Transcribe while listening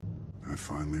I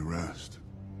finally rest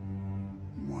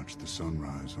and watch the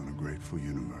sunrise on a grateful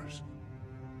universe.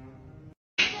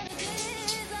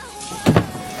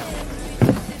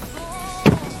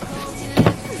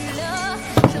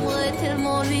 J'aimerais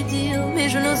tellement lui dire, mais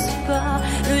je n'ose pas.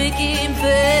 Lui qui me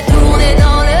fait tourner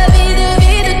dans le vide,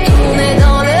 vide, tourner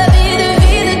dans le vide,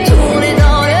 vide, tourner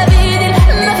dans le vide.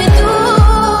 Il m'a fait tout.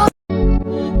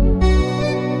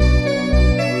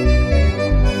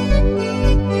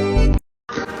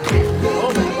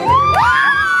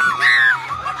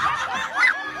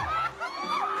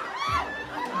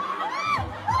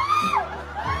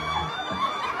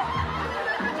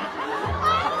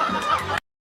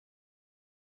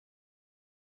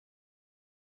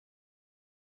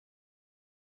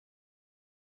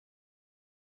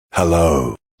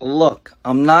 Hello. Look,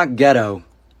 I'm not ghetto,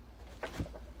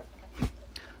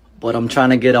 but I'm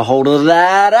trying to get a hold of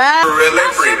that ass.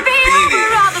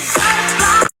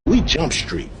 We Jump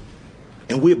Street,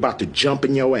 and we're about to jump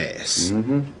in your ass.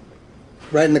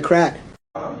 Right in the crack.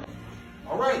 All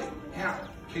right, now,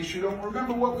 in case you don't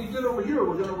remember what we did over here,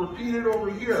 we're going to repeat it over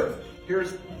here.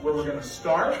 Here's where we're going to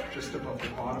start, just above the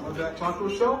bottom of that taco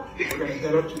shell. We're going to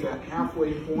head up to that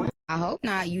halfway point. I hope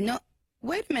not. You know,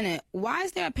 wait a minute. Why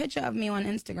is there a picture of me on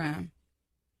Instagram?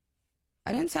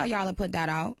 I didn't tell y'all to put that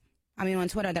out. I mean, on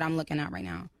Twitter that I'm looking at right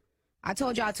now. I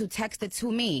told y'all to text it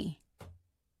to me.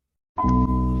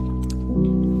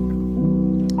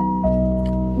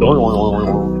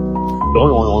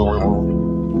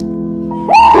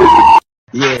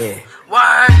 Yeah.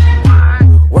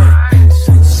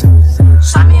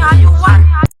 Show me how you want.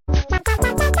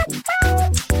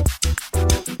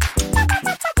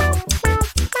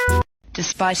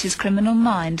 Despite his criminal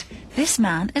mind, this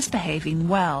man is behaving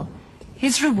well.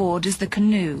 His reward is the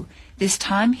canoe. This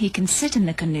time he can sit in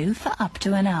the canoe for up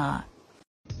to an hour.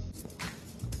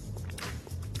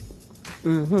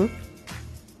 Now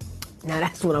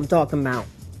that's what I'm talking about.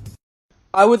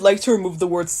 I would like to remove the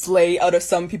word slay out of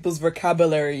some people's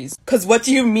vocabularies. Cause what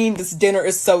do you mean this dinner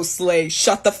is so slay?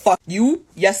 Shut the fuck. You?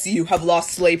 Yes, you have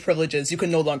lost slay privileges. You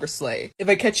can no longer slay. If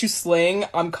I catch you slaying,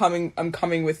 I'm coming.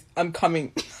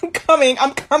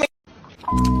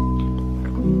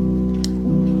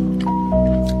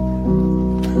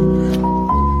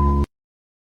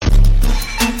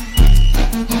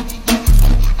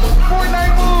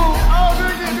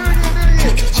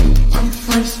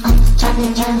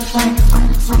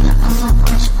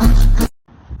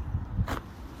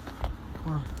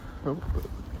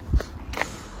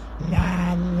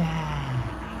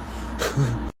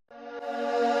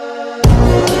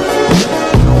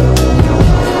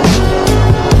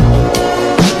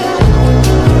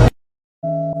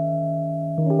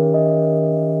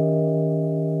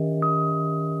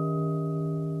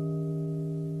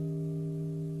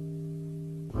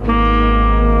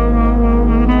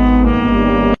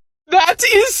 That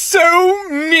is so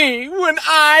me when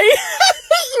I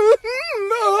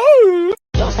no.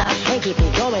 Don't stop, hey, keep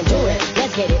it going, do it.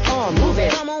 Let's get it on, move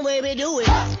it. Come on, baby, do it.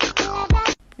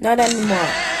 Not anymore.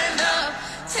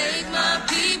 Take my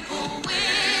people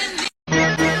with me.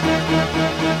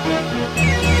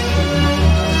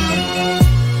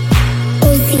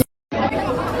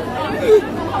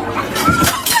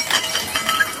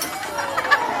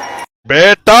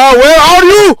 Beta, where are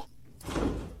you?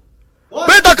 What?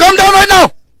 Beta, come down right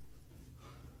now!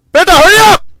 Beta, hurry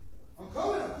up! I'm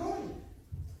coming.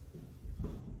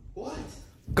 What?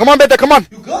 Come on, Beta, come on.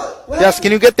 You got it? Yes,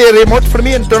 can you get the remote for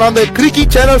me and turn on the creaky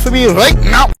channel for me right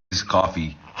now? This is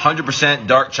coffee, 100%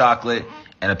 dark chocolate,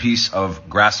 and a piece of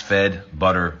grass-fed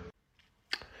butter.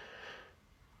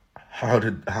 How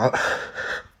did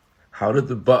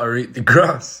the butter eat the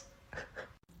grass?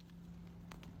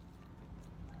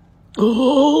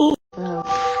 Oh.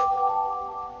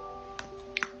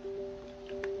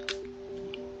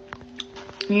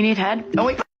 You need head? Oh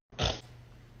wait.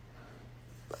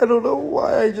 I don't know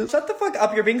why I just... Shut the fuck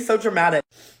up. You're being so dramatic.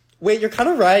 Wait, you're kind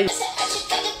of right.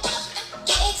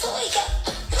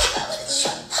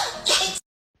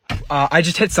 I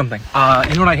just hit something.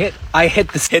 You know what I hit? I hit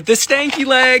this stanky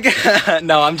leg.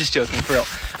 No, I'm just joking, for real.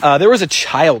 There was a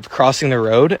child crossing the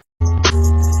road.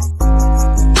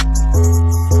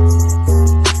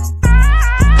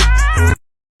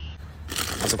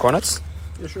 Want some corn nuts?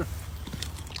 Yeah, sure.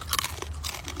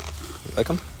 Like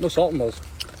them? No salt in those.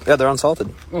 Yeah, they're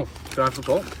unsalted. Oh, can I have some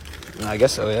salt? I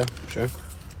guess so, yeah, sure.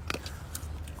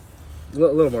 A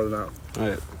little more than that.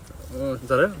 Alright. Is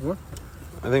that it? More?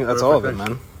 I think that's all of it,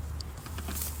 man.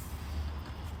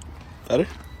 Better?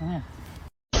 Yeah.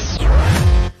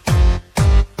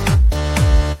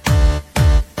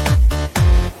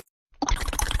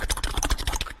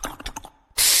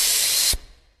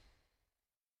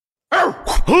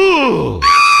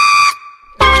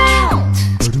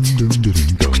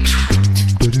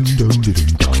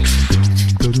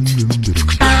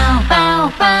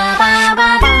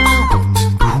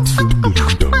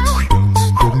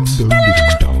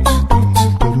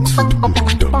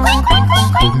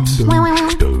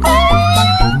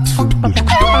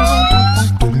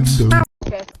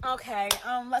 Okay,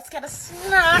 let's get a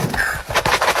snack.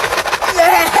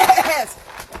 Yes!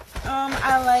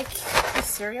 I like the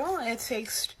cereal. It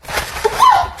tastes...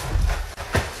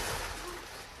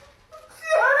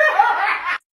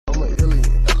 I'm an alien.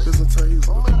 There's a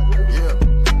taser.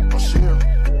 Yeah, a shield.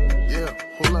 Yeah,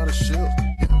 whole lot of shield.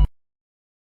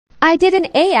 I did an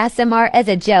ASMR as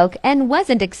a joke and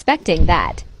wasn't expecting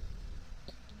that.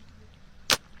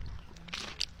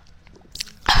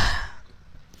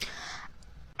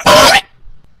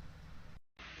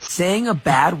 Saying a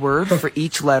bad word for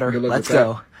each letter. Let's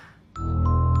go.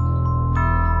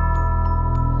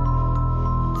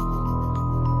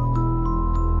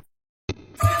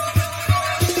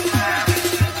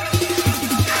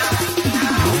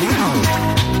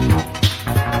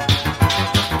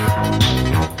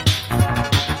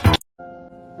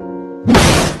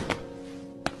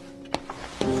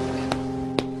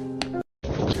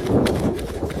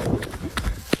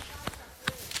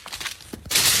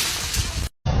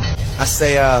 I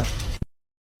say,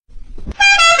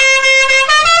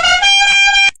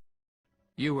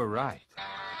 You were right.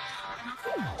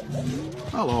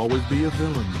 I'll always be a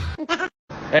villain.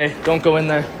 Hey, don't go in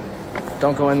there.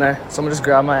 Don't go in there. Someone just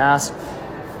grabbed my ass.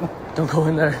 Don't go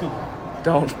in there.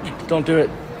 Don't do it.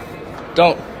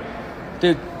 Don't.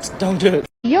 Dude, don't do it.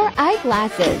 Your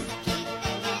eyeglasses.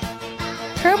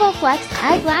 TurboFlex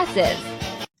eyeglasses.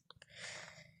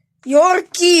 Your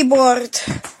keyboard.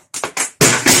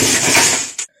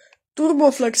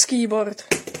 TurboFlex keyboard.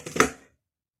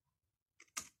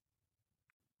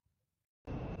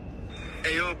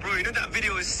 Hey yo, bro, you know that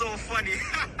video is so funny.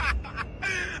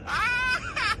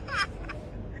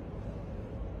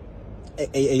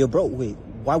 hey, yo, bro, wait.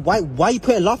 Why you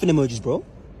putting laughing emojis, bro?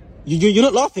 You're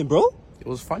not laughing, bro? It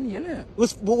was funny, innit?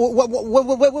 Where's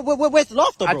the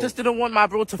laughter, bro? I just didn't want my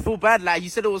bro to feel bad. Like, you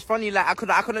said it was funny. Like,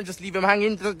 I couldn't just leave him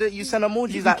hanging. You send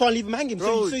emojis. You like, can't leave him hanging,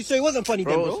 bro, so it wasn't funny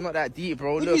bro, then, bro? It's not that deep,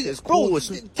 bro. What Look, do you- it's bro, cool.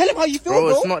 tell him how you feel, bro.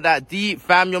 It's not that deep,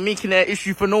 fam. You're making it an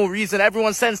issue for no reason.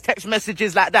 Everyone sends text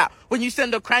messages like that. When you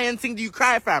send a crying thing, do you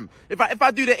cry, fam? If I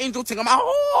do the angel thing, I'm like,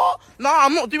 oh, no,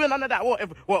 I'm not doing none of that. What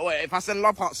if I send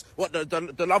love hearts? What,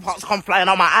 the love hearts come flying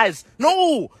out my eyes?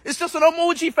 No, it's just an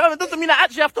emoji, fam. It doesn't mean I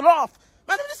actually have to laugh.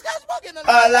 Man, this guy's bugging.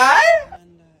 Alive?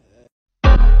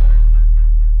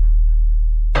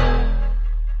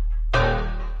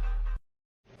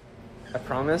 I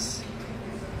promise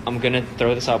I'm gonna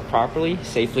throw this out properly,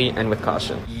 safely, and with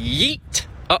caution. Yeet!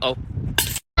 Uh-oh.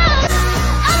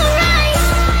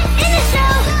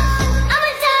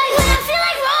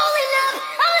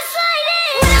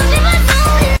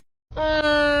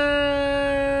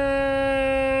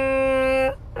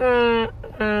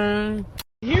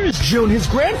 Here's June. His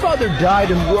grandfather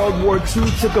died in World War II,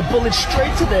 took a bullet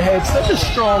straight to the head. Such a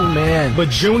strong man. But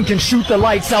June can shoot the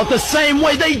lights out the same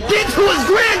way they did to his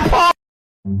grandpa!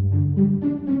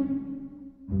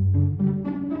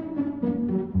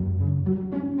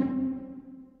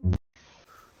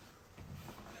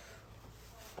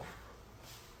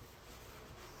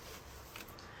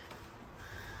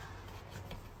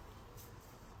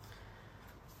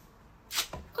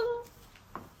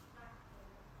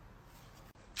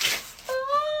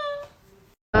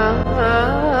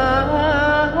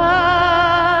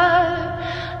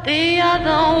 The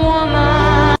other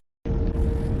woman.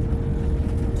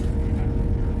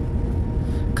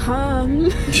 Come.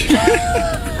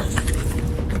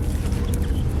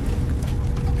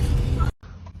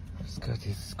 Just got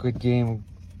these Squid Game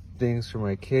things for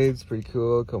my kids. Pretty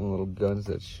cool. Couple little guns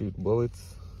that shoot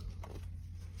bullets.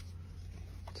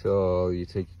 Till you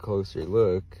take a closer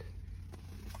look.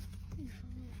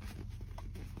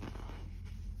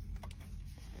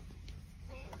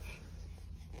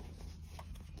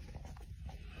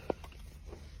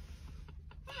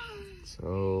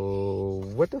 So,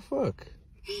 what the fuck?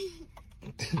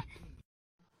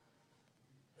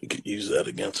 You could use that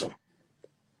against him.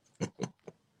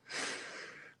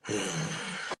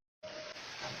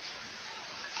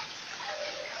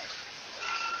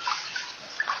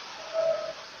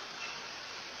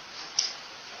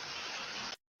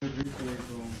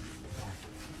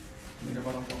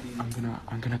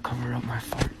 I'm gonna cover up my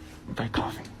fart by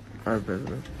coughing. Alright,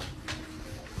 baby.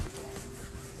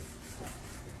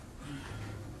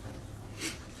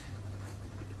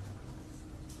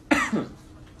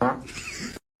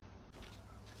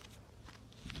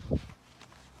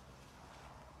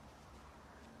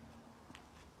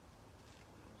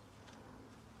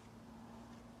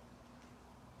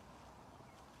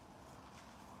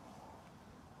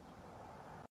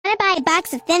 buy a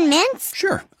box of Thin Mints?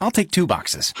 Sure, I'll take 2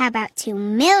 boxes. How about 2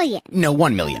 million? No,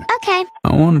 1 million. Okay.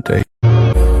 I want to take. You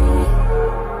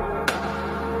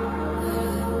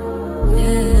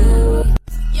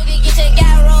can get your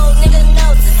guy roll, nigga,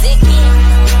 no Suzuki.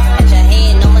 Got your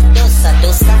hand on Medusa,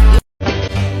 Dusa.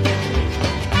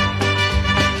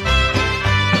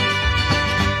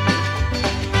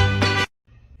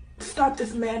 Stop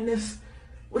this madness.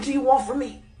 What do you want from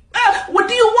me? What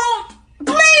do you want?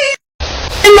 Please!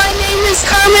 My name is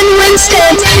Carmen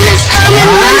Winstead. My name is Carmen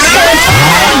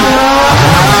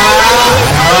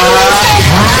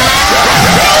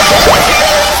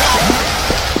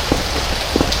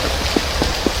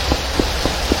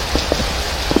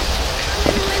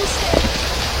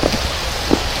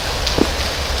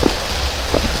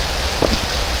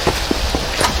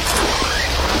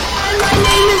My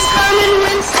name is Carmen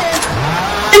Winstead.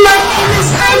 My name is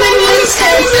Carmen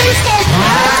Winstead.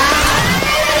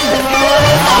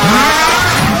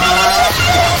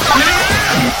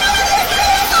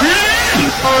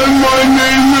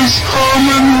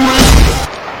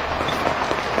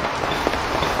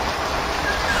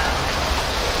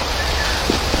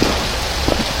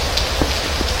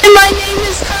 My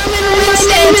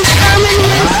name is Carmen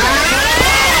Winstead.